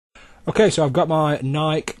Okay, so I've got my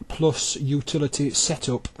Nike Plus utility set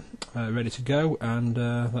up, ready to go, and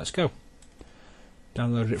let's go.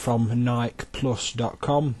 Downloaded it from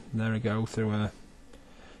NikePlus.com. There we go, through a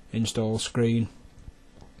install screen,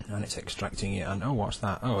 and it's extracting it. And oh, what's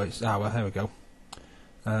that? Oh, it's well, there we go.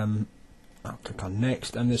 I'll click on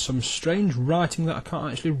next, and there's some strange writing that I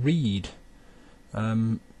can't actually read.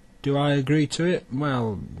 Do I agree to it?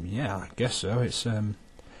 Well, yeah, I guess so. It's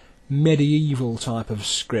medieval type of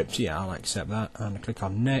script. Yeah, I'll accept that. And I click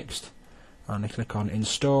on next, and I click on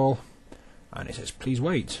install, and it says please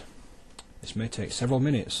wait. This may take several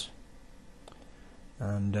minutes,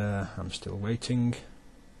 and I'm still waiting,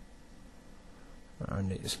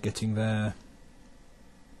 and it's getting there.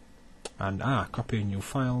 And copy new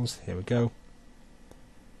files. Here we go.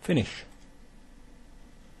 Finish.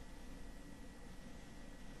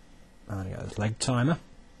 And I get this leg timer,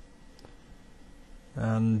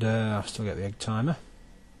 and I still get the egg timer,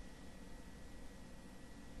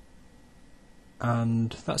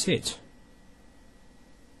 and that's it.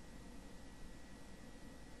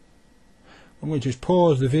 I'm going to just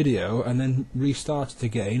pause the video and then restart it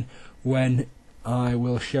again when I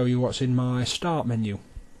will show you what's in my start menu.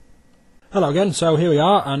 Hello again, so here we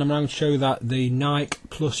are, and I'm going to show you that the Nike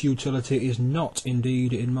Plus utility is not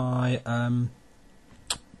indeed in my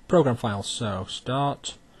program files. So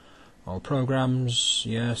start, all programs,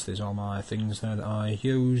 yes, there's all my things there that I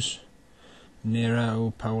use.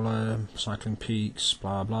 Nero, Polar, Cycling Peaks,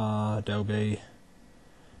 blah blah, Adobe,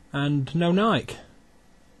 and no Nike.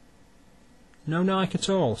 No Nike at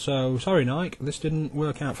all, so sorry Nike, this didn't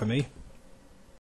work out for me.